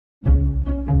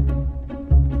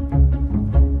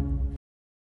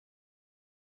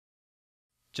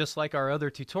Just like our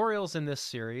other tutorials in this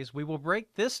series, we will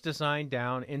break this design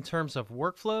down in terms of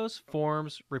workflows,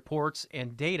 forms, reports,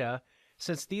 and data,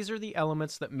 since these are the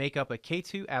elements that make up a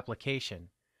K2 application.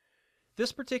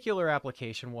 This particular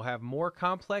application will have more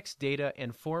complex data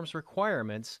and forms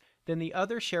requirements than the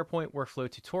other SharePoint workflow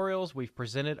tutorials we've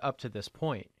presented up to this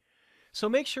point. So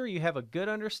make sure you have a good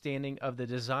understanding of the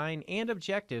design and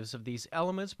objectives of these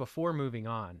elements before moving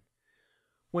on.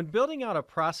 When building out a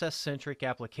process-centric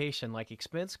application like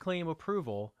expense claim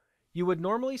approval, you would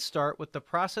normally start with the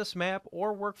process map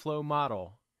or workflow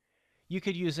model. You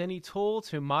could use any tool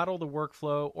to model the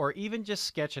workflow or even just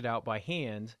sketch it out by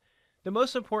hand. The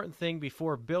most important thing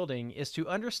before building is to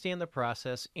understand the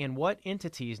process and what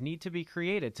entities need to be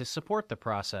created to support the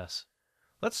process.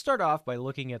 Let's start off by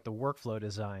looking at the workflow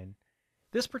design.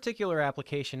 This particular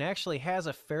application actually has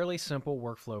a fairly simple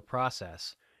workflow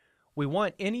process. We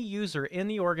want any user in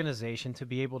the organization to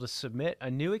be able to submit a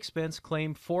new expense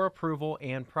claim for approval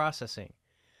and processing.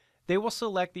 They will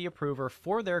select the approver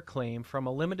for their claim from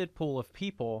a limited pool of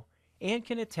people and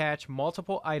can attach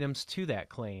multiple items to that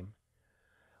claim.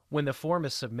 When the form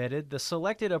is submitted, the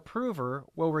selected approver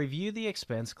will review the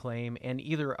expense claim and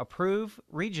either approve,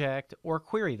 reject, or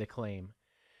query the claim.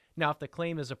 Now, if the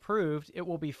claim is approved, it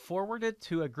will be forwarded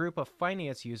to a group of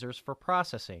finance users for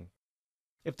processing.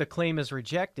 If the claim is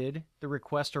rejected, the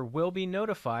requester will be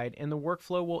notified and the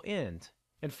workflow will end.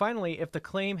 And finally, if the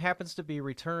claim happens to be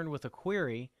returned with a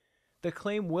query, the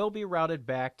claim will be routed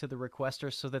back to the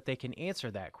requester so that they can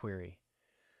answer that query.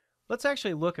 Let's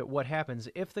actually look at what happens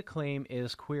if the claim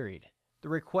is queried. The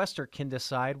requester can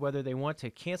decide whether they want to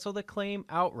cancel the claim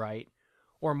outright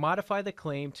or modify the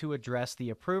claim to address the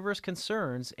approver's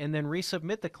concerns and then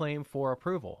resubmit the claim for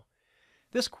approval.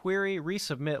 This query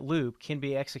resubmit loop can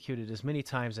be executed as many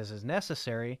times as is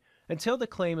necessary until the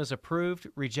claim is approved,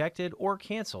 rejected, or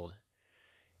canceled.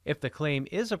 If the claim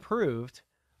is approved,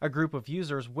 a group of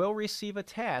users will receive a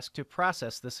task to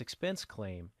process this expense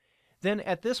claim. Then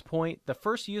at this point, the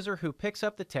first user who picks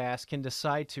up the task can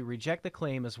decide to reject the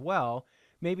claim as well.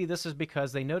 Maybe this is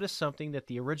because they noticed something that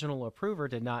the original approver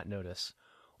did not notice.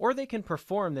 Or they can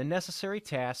perform the necessary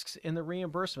tasks in the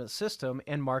reimbursement system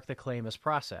and mark the claim as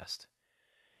processed.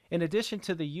 In addition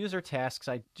to the user tasks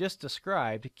I just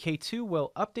described, K2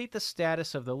 will update the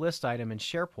status of the list item in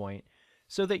SharePoint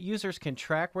so that users can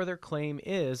track where their claim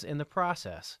is in the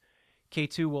process.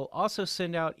 K2 will also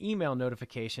send out email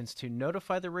notifications to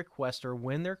notify the requester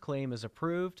when their claim is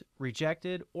approved,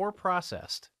 rejected, or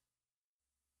processed.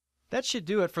 That should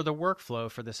do it for the workflow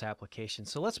for this application,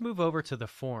 so let's move over to the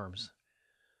forms.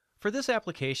 For this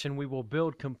application, we will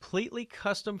build completely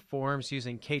custom forms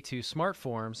using K2 Smart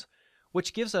Forms,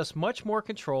 which gives us much more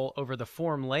control over the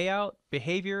form layout,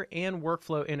 behavior, and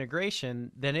workflow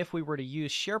integration than if we were to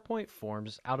use SharePoint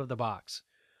forms out of the box.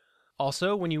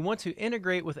 Also, when you want to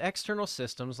integrate with external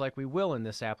systems like we will in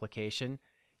this application,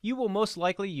 you will most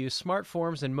likely use Smart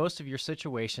Forms in most of your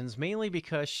situations, mainly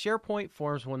because SharePoint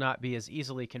forms will not be as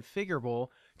easily configurable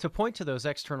to point to those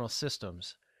external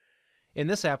systems. In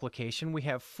this application, we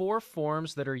have 4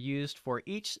 forms that are used for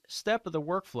each step of the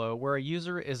workflow where a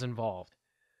user is involved.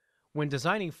 When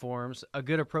designing forms, a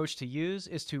good approach to use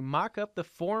is to mock up the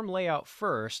form layout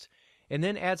first and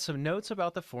then add some notes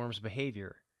about the form's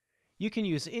behavior. You can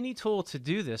use any tool to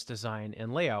do this design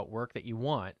and layout work that you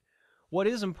want. What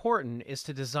is important is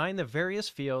to design the various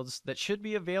fields that should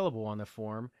be available on the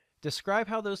form, describe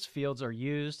how those fields are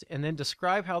used, and then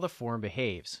describe how the form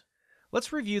behaves.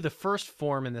 Let's review the first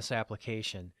form in this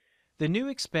application, the new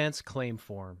expense claim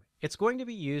form. It's going to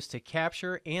be used to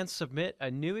capture and submit a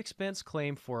new expense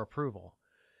claim for approval.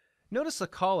 Notice the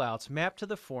callouts mapped to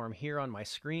the form here on my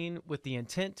screen with the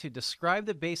intent to describe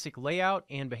the basic layout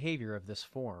and behavior of this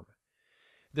form.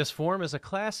 This form is a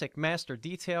classic master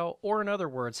detail, or in other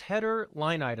words, header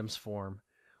line items form,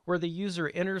 where the user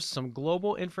enters some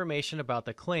global information about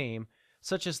the claim,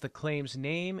 such as the claim's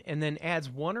name, and then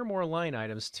adds one or more line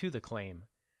items to the claim.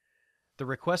 The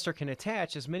requester can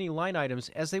attach as many line items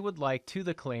as they would like to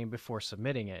the claim before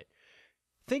submitting it.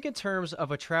 Think in terms of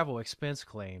a travel expense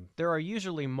claim. There are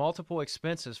usually multiple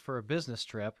expenses for a business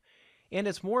trip, and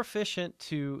it's more efficient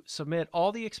to submit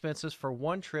all the expenses for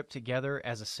one trip together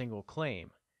as a single claim.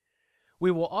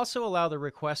 We will also allow the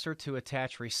requester to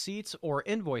attach receipts or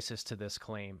invoices to this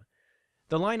claim.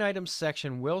 The line items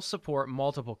section will support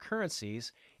multiple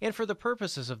currencies, and for the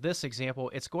purposes of this example,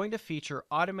 it's going to feature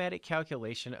automatic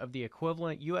calculation of the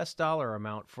equivalent US dollar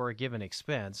amount for a given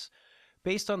expense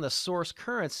based on the source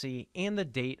currency and the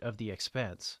date of the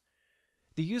expense.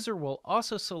 The user will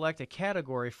also select a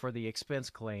category for the expense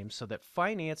claim so that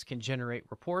finance can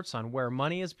generate reports on where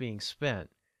money is being spent.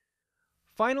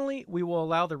 Finally, we will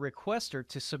allow the requester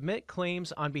to submit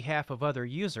claims on behalf of other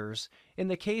users in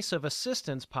the case of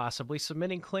assistants possibly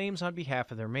submitting claims on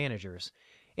behalf of their managers.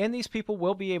 And these people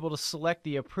will be able to select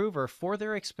the approver for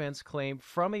their expense claim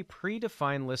from a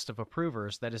predefined list of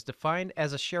approvers that is defined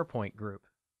as a SharePoint group.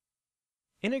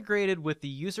 Integrated with the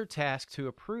user task to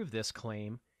approve this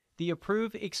claim, the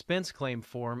Approve Expense Claim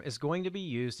form is going to be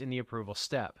used in the approval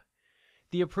step.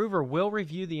 The approver will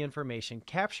review the information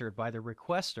captured by the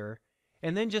requester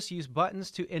and then just use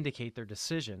buttons to indicate their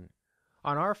decision.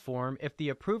 On our form, if the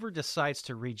approver decides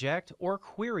to reject or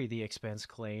query the expense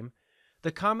claim,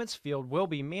 the comments field will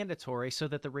be mandatory so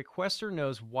that the requester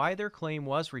knows why their claim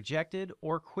was rejected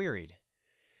or queried.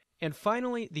 And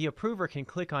finally, the approver can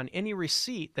click on any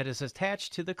receipt that is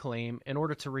attached to the claim in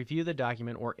order to review the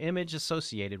document or image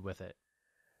associated with it.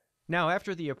 Now,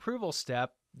 after the approval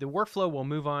step, the workflow will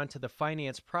move on to the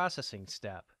finance processing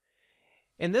step.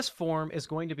 And this form is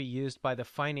going to be used by the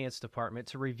finance department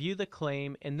to review the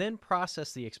claim and then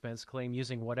process the expense claim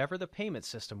using whatever the payment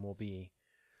system will be.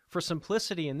 For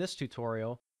simplicity in this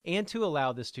tutorial, and to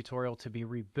allow this tutorial to be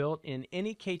rebuilt in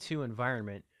any K2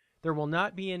 environment, there will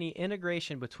not be any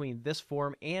integration between this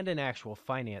form and an actual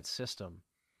finance system.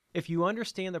 If you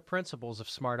understand the principles of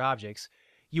smart objects,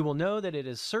 you will know that it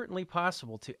is certainly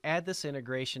possible to add this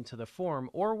integration to the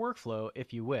form or workflow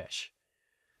if you wish.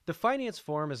 The finance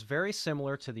form is very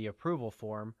similar to the approval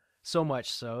form, so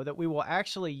much so that we will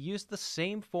actually use the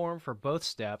same form for both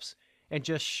steps and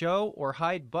just show or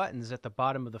hide buttons at the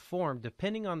bottom of the form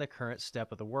depending on the current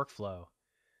step of the workflow.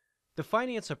 The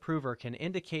finance approver can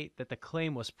indicate that the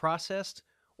claim was processed,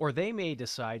 or they may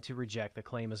decide to reject the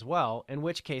claim as well, in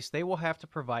which case they will have to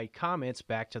provide comments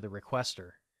back to the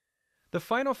requester. The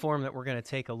final form that we're going to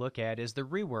take a look at is the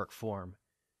rework form.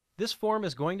 This form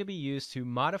is going to be used to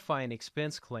modify an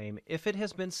expense claim if it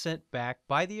has been sent back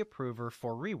by the approver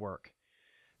for rework.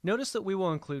 Notice that we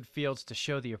will include fields to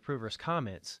show the approver's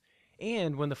comments,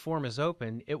 and when the form is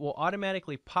opened, it will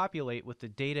automatically populate with the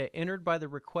data entered by the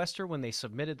requester when they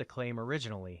submitted the claim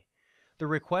originally. The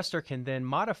requester can then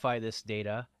modify this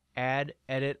data, add,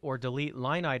 edit, or delete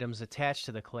line items attached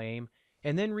to the claim,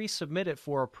 and then resubmit it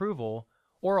for approval,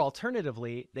 or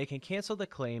alternatively, they can cancel the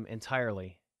claim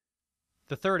entirely.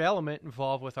 The third element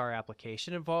involved with our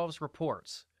application involves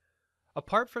reports.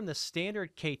 Apart from the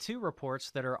standard K2 reports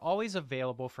that are always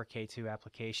available for K2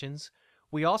 applications,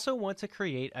 we also want to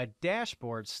create a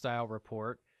dashboard-style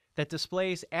report that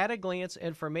displays at-a-glance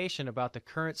information about the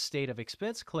current state of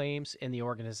expense claims in the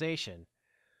organization.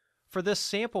 For this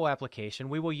sample application,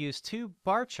 we will use two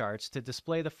bar charts to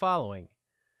display the following: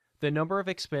 the number of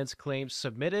expense claims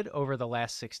submitted over the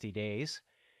last 60 days,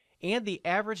 and the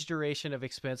average duration of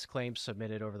expense claims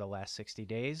submitted over the last 60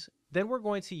 days. Then we're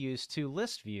going to use two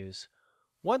list views,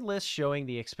 one list showing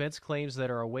the expense claims that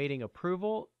are awaiting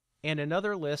approval, and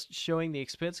another list showing the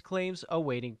expense claims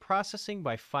awaiting processing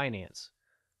by finance.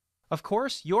 Of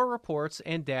course, your reports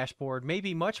and dashboard may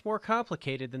be much more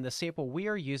complicated than the sample we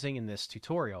are using in this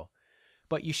tutorial,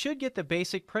 but you should get the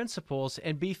basic principles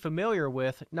and be familiar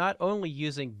with not only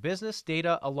using business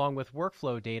data along with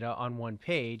workflow data on one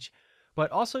page,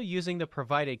 but also using the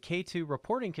provided K2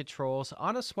 reporting controls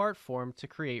on a smart form to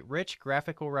create rich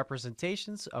graphical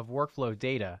representations of workflow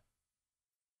data.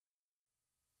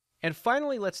 And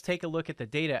finally, let's take a look at the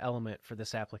data element for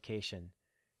this application.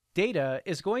 Data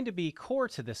is going to be core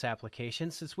to this application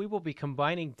since we will be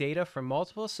combining data from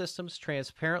multiple systems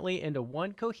transparently into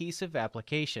one cohesive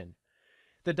application.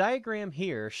 The diagram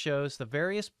here shows the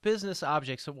various business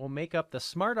objects that will make up the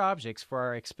smart objects for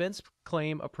our expense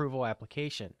claim approval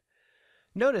application.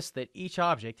 Notice that each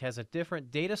object has a different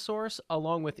data source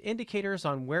along with indicators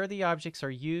on where the objects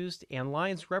are used and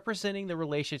lines representing the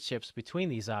relationships between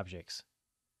these objects.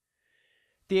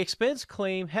 The expense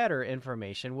claim header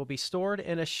information will be stored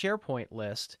in a SharePoint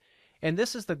list, and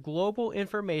this is the global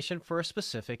information for a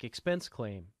specific expense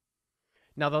claim.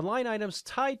 Now, the line items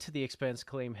tied to the expense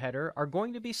claim header are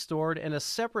going to be stored in a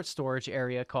separate storage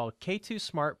area called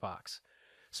K2 SmartBox.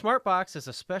 SmartBox is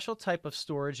a special type of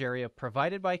storage area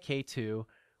provided by K2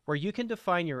 where you can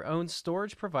define your own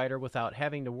storage provider without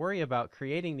having to worry about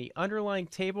creating the underlying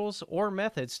tables or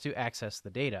methods to access the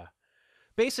data.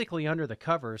 Basically, under the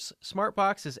covers,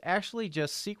 SmartBox is actually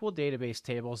just SQL database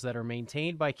tables that are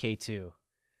maintained by K2.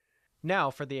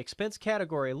 Now, for the expense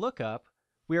category lookup,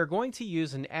 we are going to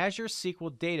use an Azure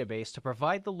SQL database to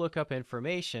provide the lookup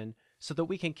information so that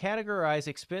we can categorize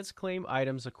expense claim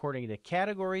items according to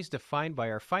categories defined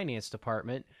by our finance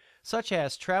department, such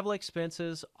as travel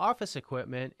expenses, office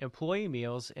equipment, employee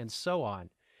meals, and so on.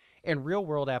 In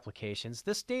real-world applications,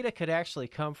 this data could actually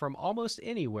come from almost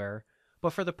anywhere,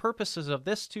 but for the purposes of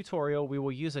this tutorial, we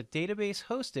will use a database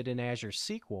hosted in Azure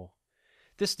SQL.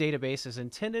 This database is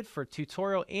intended for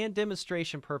tutorial and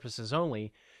demonstration purposes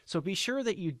only, so be sure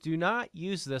that you do not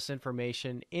use this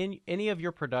information in any of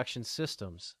your production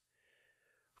systems.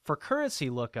 For currency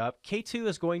lookup, K2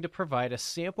 is going to provide a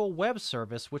sample web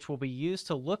service which will be used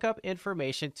to look up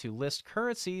information to list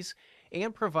currencies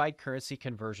and provide currency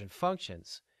conversion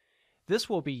functions. This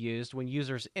will be used when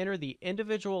users enter the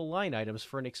individual line items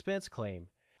for an expense claim.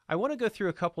 I want to go through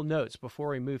a couple notes before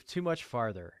we move too much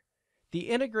farther. The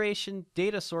integration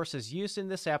data sources used in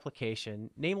this application,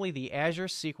 namely the Azure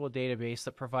SQL database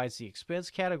that provides the expense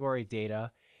category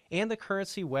data and the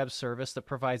currency web service that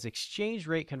provides exchange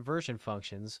rate conversion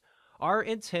functions, are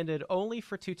intended only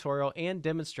for tutorial and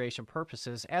demonstration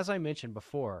purposes, as I mentioned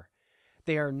before.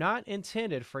 They are not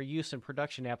intended for use in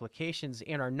production applications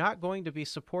and are not going to be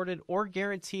supported or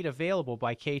guaranteed available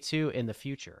by K2 in the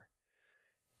future.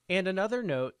 And another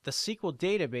note, the SQL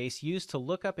database used to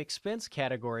look up expense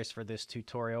categories for this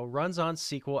tutorial runs on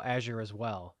SQL Azure as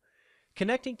well.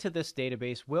 Connecting to this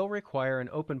database will require an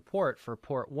open port for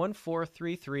port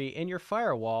 1433 in your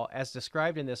firewall as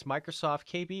described in this Microsoft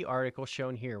KB article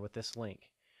shown here with this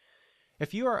link.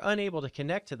 If you are unable to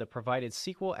connect to the provided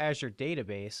SQL Azure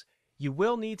database, you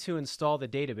will need to install the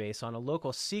database on a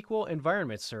local SQL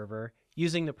environment server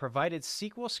using the provided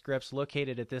SQL scripts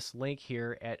located at this link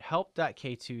here at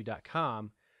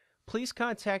help.k2.com. Please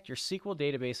contact your SQL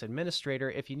database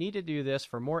administrator if you need to do this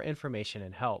for more information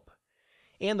and help.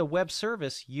 And the web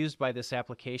service used by this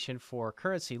application for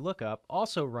currency lookup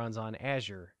also runs on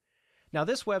Azure. Now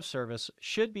this web service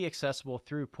should be accessible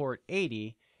through port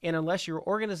 80, and unless your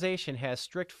organization has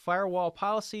strict firewall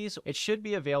policies, it should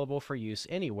be available for use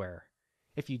anywhere.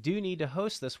 If you do need to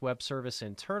host this web service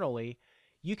internally,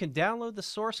 you can download the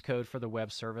source code for the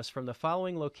web service from the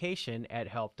following location at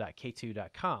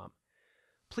help.k2.com.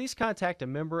 Please contact a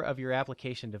member of your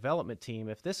application development team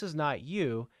if this is not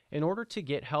you in order to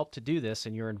get help to do this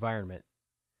in your environment.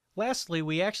 Lastly,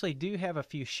 we actually do have a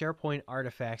few SharePoint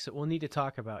artifacts that we'll need to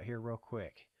talk about here real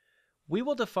quick. We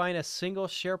will define a single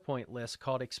SharePoint list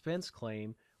called expense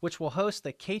claim, which will host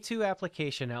the K2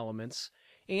 application elements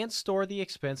and store the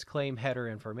expense claim header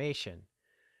information.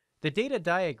 The data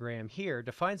diagram here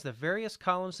defines the various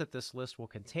columns that this list will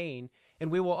contain, and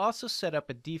we will also set up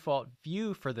a default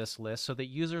view for this list so that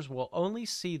users will only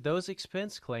see those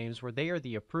expense claims where they are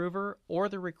the approver or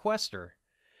the requester.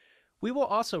 We will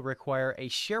also require a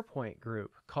SharePoint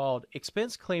group called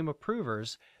Expense Claim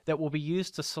Approvers that will be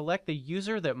used to select the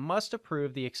user that must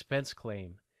approve the expense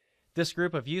claim. This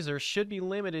group of users should be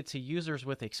limited to users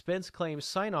with expense claim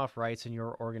sign-off rights in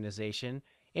your organization,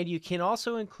 and you can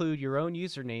also include your own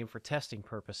username for testing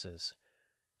purposes.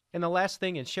 And the last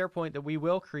thing in SharePoint that we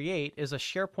will create is a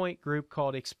SharePoint group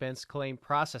called Expense Claim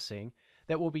Processing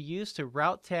that will be used to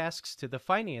route tasks to the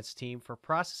finance team for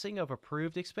processing of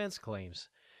approved expense claims.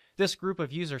 This group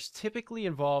of users typically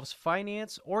involves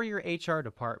finance or your HR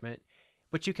department,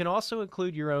 but you can also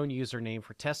include your own username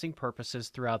for testing purposes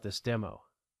throughout this demo.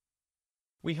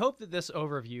 We hope that this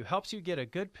overview helps you get a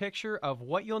good picture of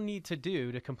what you'll need to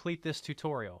do to complete this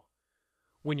tutorial.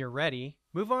 When you're ready,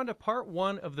 move on to part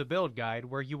 1 of the build guide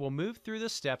where you will move through the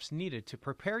steps needed to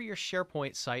prepare your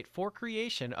SharePoint site for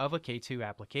creation of a K2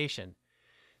 application.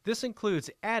 This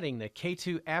includes adding the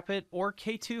K2 Appit or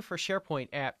K2 for SharePoint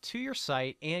app to your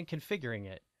site and configuring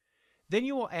it. Then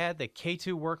you will add the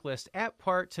K2 Worklist app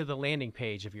part to the landing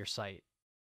page of your site.